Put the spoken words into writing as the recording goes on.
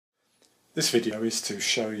This video is to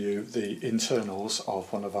show you the internals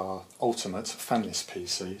of one of our ultimate fanless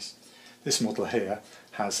PCs. This model here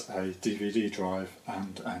has a DVD drive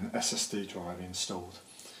and an SSD drive installed.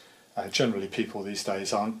 Generally people these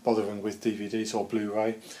days aren't bothering with DVDs or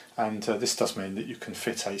Blu-ray, and this does mean that you can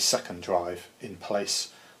fit a second drive in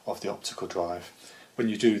place of the optical drive. When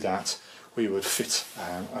you do that, we would fit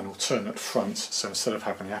an alternate front, so instead of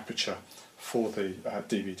having the aperture for the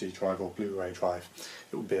DVD drive or Blu-ray drive,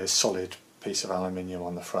 it would be a solid piece of aluminium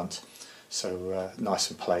on the front, so nice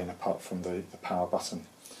and plain apart from the power button.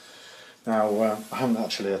 Now I haven't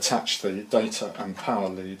actually attached the data and power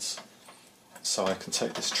leads, so I can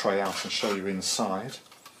take this tray out and show you inside.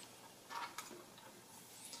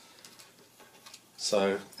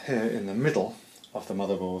 So here in the middle of the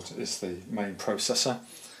motherboard is the main processor,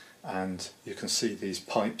 and you can see these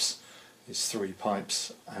pipes, these three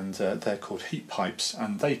pipes, and they're called heat pipes,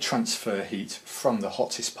 and they transfer heat from the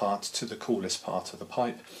hottest part to the coolest part of the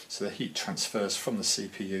pipe. So the heat transfers from the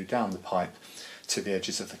CPU down the pipe to the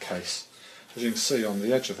edges of the case. As you can see on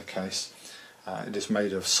the edge of the case, it is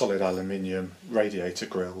made of solid aluminium radiator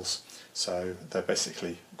grills, so they're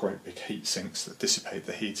basically great big heat sinks that dissipate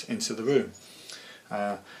the heat into the room.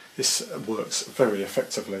 This works very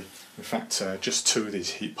effectively. In fact, just two of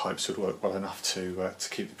these heat pipes would work well enough to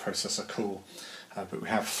keep the processor cool. But we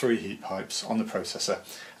have three heat pipes on the processor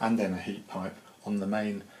and then a heat pipe on the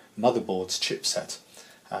main motherboard's chipset,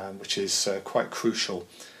 which is quite crucial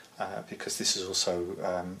because this is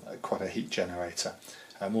also quite a heat generator.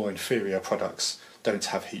 More inferior products don't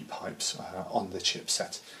have heat pipes on the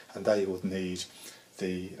chipset, and they would need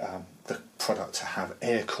the product to have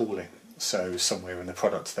air cooling. So somewhere in the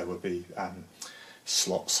product there would be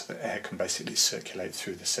slots so that air can basically circulate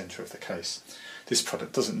through the centre of the case. This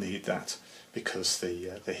product doesn't need that because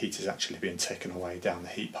the heat is actually being taken away down the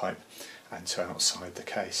heat pipe and to outside the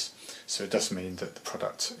case. So it does mean that the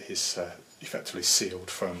product is effectively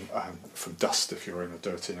sealed from dust if you're in a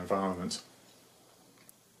dirty environment.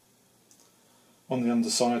 On the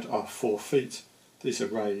underside are 4 feet. These are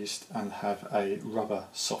raised and have a rubber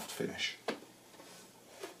soft finish.